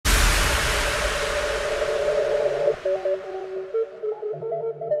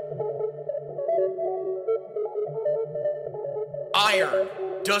Iron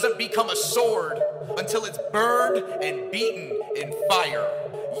doesn't become a sword until it's burned and beaten in fire.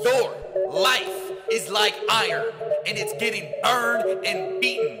 Your life is like iron, and it's getting burned and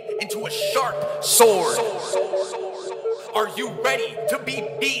beaten into a sharp sword. Are you ready to be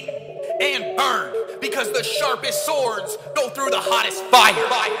beaten and burned? Because the sharpest swords go through the hottest fire.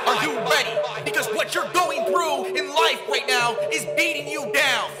 Are you ready? Because what you're going through in life right now is beating you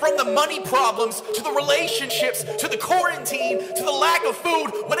down. From the money problems, to the relationships, to the quarantine, to the lack of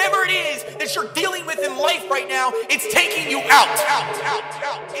food, whatever it is that you're dealing with in life right now, it's taking you out.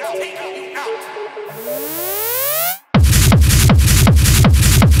 It's taking you out.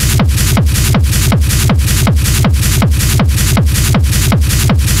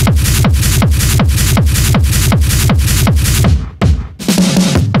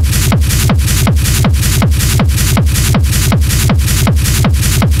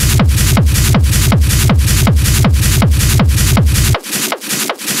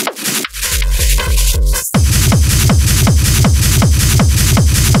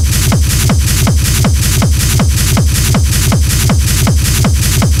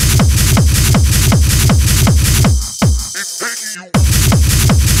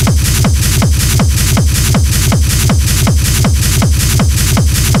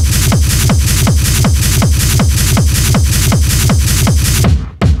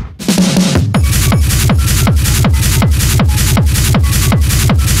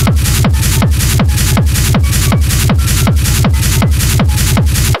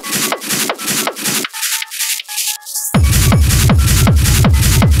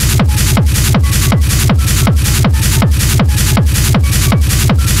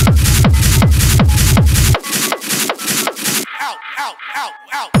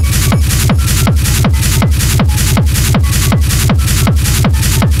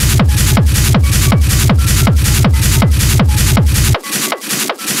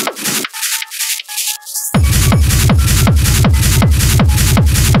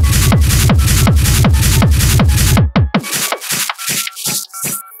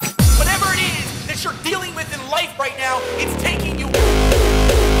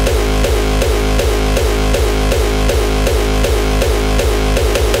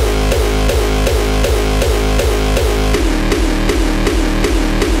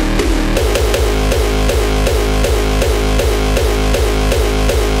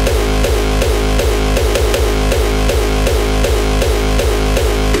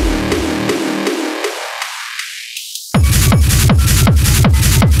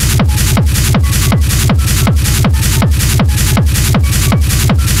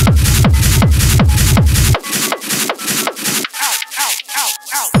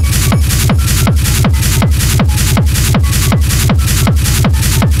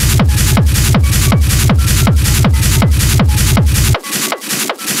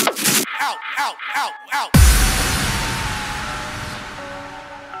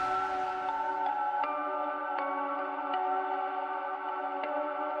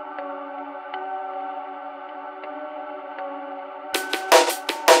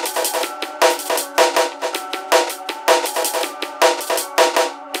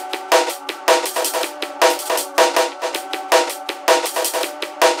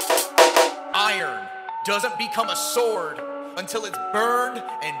 Iron doesn't become a sword until it's burned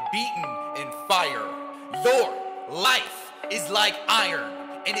and beaten in fire. Your life is like iron,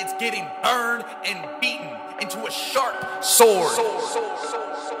 and it's getting burned and beaten into a sharp sword.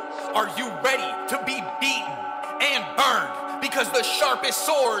 Are you ready to be beaten and burned? Because the sharpest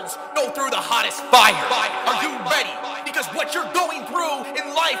swords go through the hottest fire. Are you ready? Because what you're going through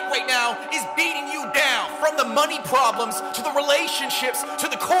in life right now is beating you down. From the money problems, to the relationships, to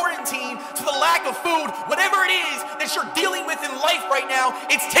the quarantine, to the lack of food, whatever it is that you're dealing with in life right now,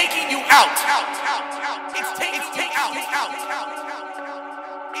 it's taking you out. It's taking you out. It's taking you out.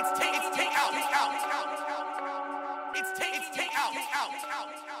 It's taking you out.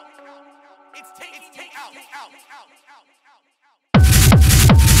 It's taking you out.